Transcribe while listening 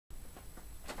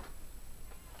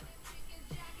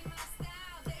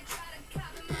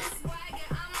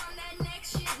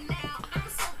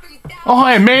Oh,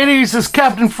 hey, mateys, it's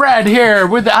Captain Fred here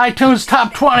with the iTunes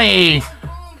Top 20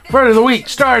 for the week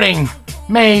starting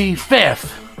May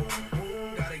 5th.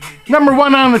 Number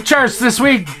 1 on the charts this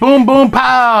week, Boom Boom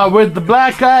Pow with the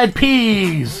Black Eyed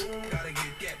Peas.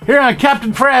 Here on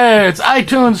Captain Fred's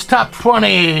iTunes Top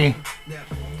 20.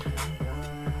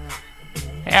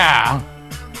 Yeah,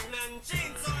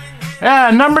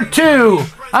 number 2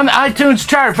 on the iTunes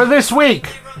chart for this week,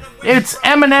 it's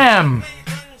Eminem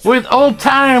with Old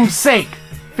Time's Sake,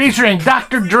 featuring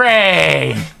Dr.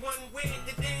 Dre.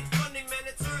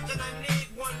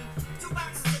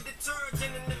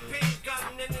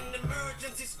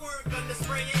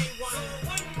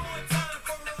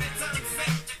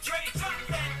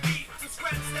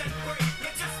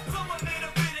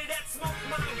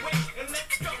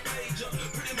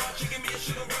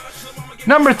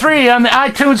 Number 3 on the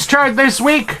iTunes chart this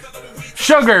week,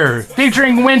 Sugar,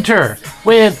 featuring Winter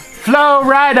with Flo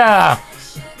Rida.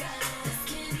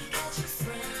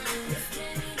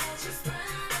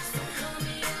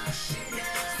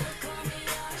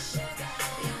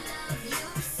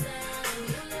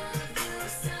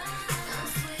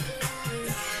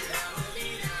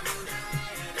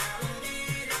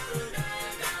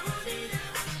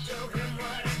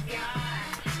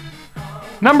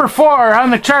 Number 4 on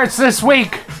the charts this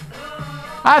week.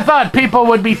 I thought people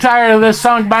would be tired of this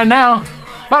song by now,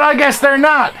 but I guess they're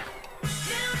not.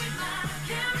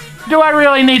 Do I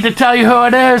really need to tell you who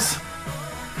it is?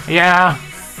 Yeah.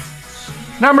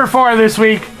 Number 4 this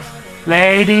week,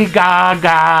 Lady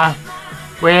Gaga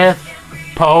with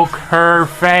Poke Her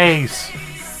Face.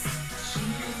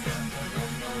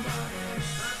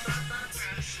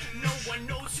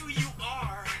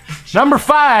 Number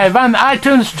 5 on the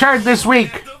iTunes chart this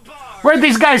week. Where'd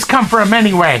these guys come from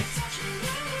anyway?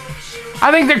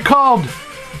 I think they're called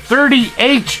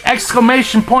 30H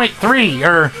exclamation point 3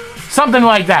 or something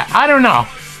like that. I don't know.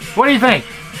 What do you think?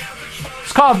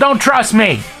 It's called Don't Trust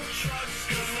Me.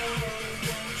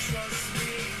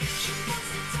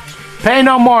 Pay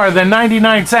no more than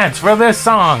 99 cents for this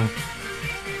song.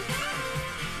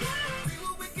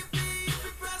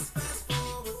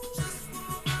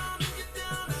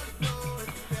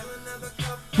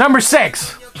 Number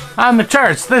 6 on the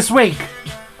charts this week.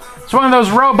 It's one of those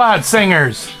robot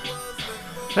singers.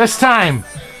 This time,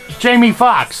 Jamie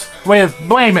Foxx with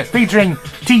Blame It, featuring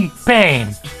T-Pain.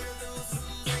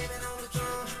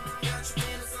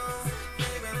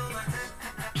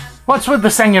 What's with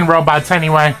the singing robots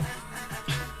anyway?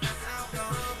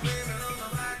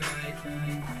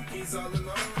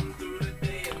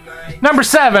 Number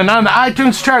 7 on the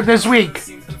iTunes chart this week,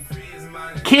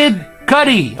 Kid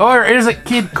Cudi, or is it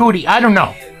Kid Cudi? I don't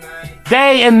know.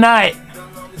 Day and Night.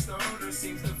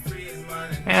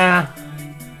 Yeah,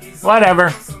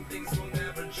 whatever.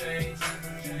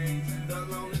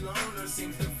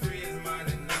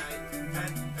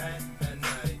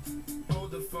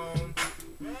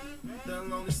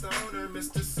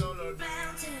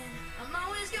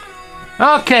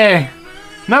 Okay,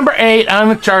 number 8 on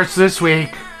the charts this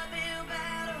week,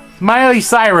 Miley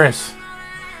Cyrus,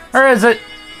 or is it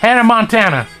Hannah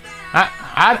Montana?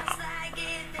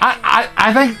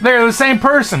 I think they're the same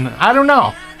person. I don't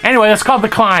know. Anyway, it's called The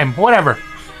Climb. Whatever.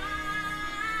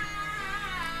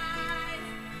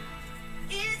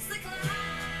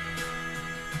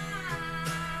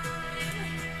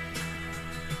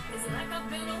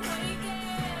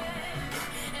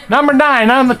 Number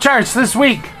 9 on the charts this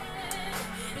week,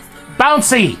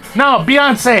 Bouncy. No,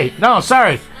 Beyonce. No,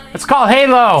 sorry. It's called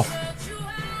Halo.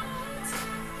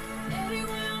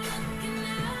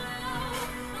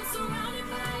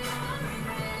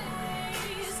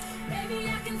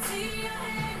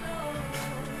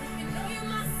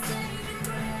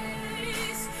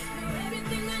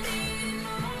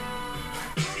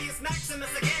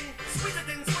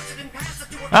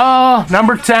 Oh,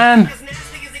 number 10.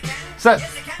 So,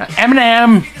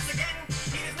 Eminem,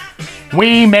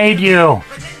 We Made You.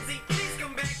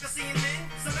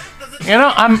 You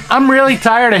know, I'm really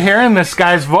tired of hearing this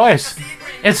guy's voice.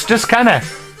 It's just kind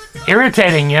of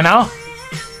irritating, you know?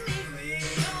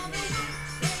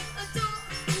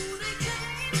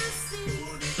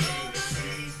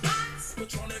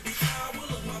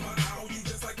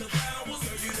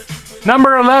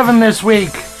 Number 11 this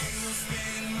week,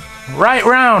 Right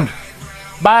Round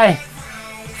by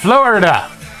Florida.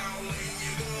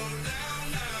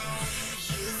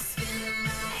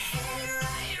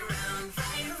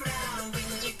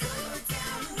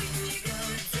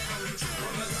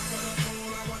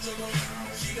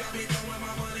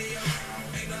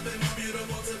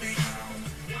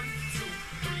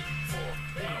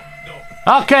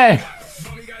 Okay,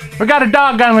 we got a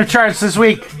dog on the charts this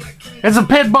week. It's a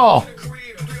pit bull.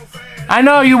 I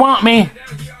know you want me.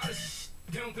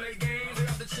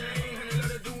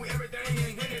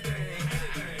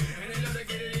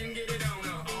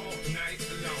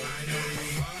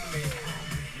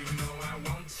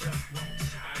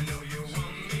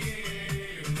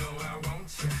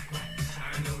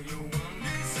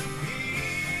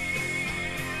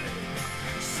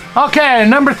 Okay,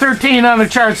 number 13 on the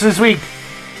charts this week.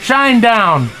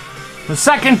 Shinedown, The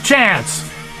Second Chance.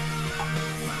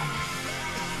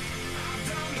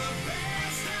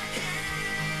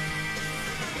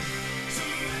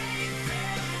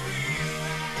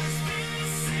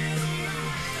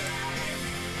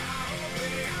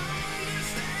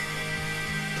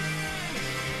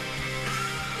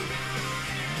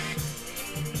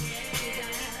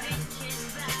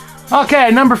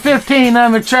 Okay, number 15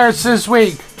 on the charts this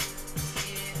week.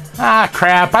 Ah,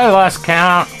 crap, I lost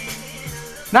count.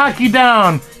 Knock You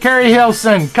Down, Carrie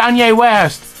Hilson, Kanye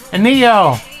West, and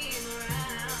Neo.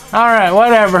 Alright,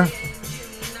 whatever.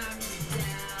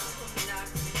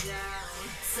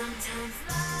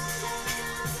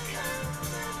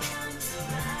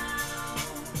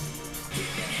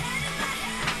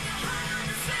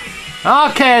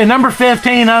 Okay, number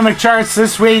 15 on the charts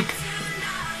this week.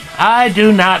 I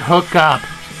Do Not Hook Up.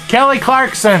 Kelly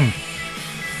Clarkson.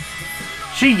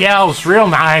 She yells real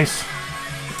nice.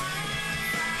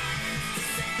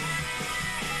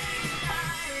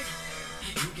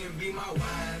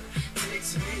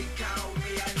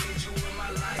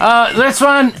 This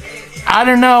one, I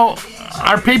don't know.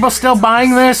 Are people still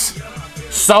buying this?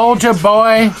 Soulja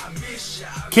Boy,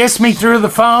 Kiss Me Through the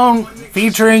Phone,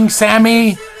 featuring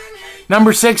Sammy.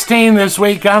 Number 16 this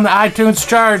week on the iTunes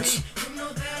charts.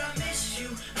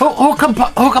 Who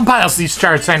compiles these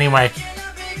charts anyway?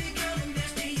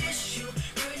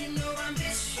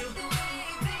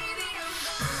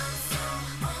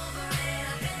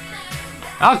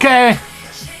 Okay.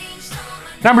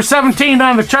 Number 17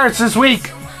 on the charts this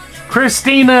week.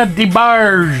 Christina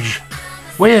DeBarge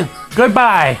with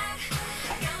Goodbye.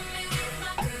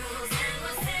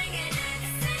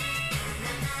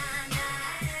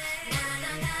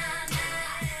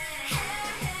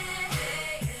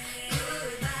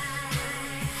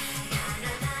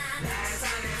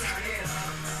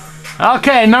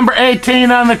 Okay, number 18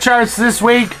 on the charts this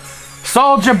week.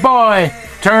 Soulja Boy,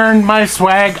 Turn My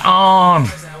Swag On.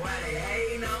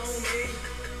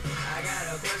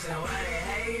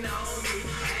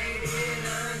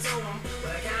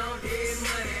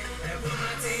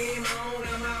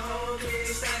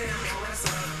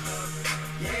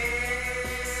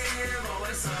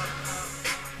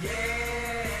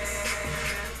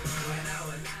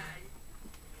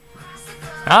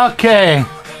 Okay.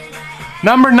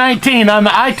 Number 19 on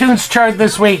the iTunes chart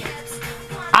this week.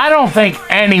 I don't think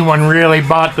anyone really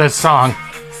bought this song.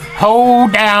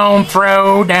 Hold Down,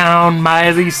 Throw Down,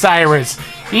 Miley Cyrus.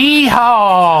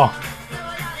 Yeehaw!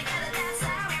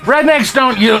 Rednecks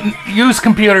don't use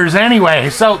computers anyway,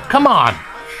 so come on.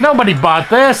 Nobody bought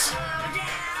this.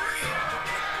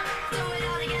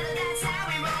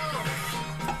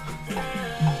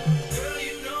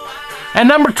 And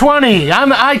number 20 on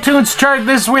the iTunes chart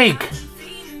this week.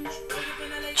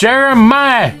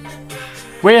 Jeremiah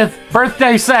with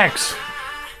Birthday Sex.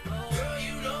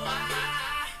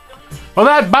 Well,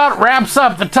 that about wraps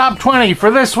up the top 20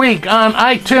 for this week on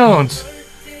iTunes.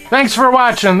 Thanks for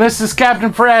watching. This is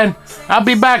Captain Fred. I'll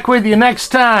be back with you next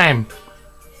time.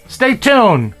 Stay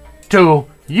tuned to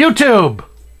YouTube.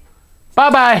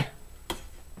 Bye-bye.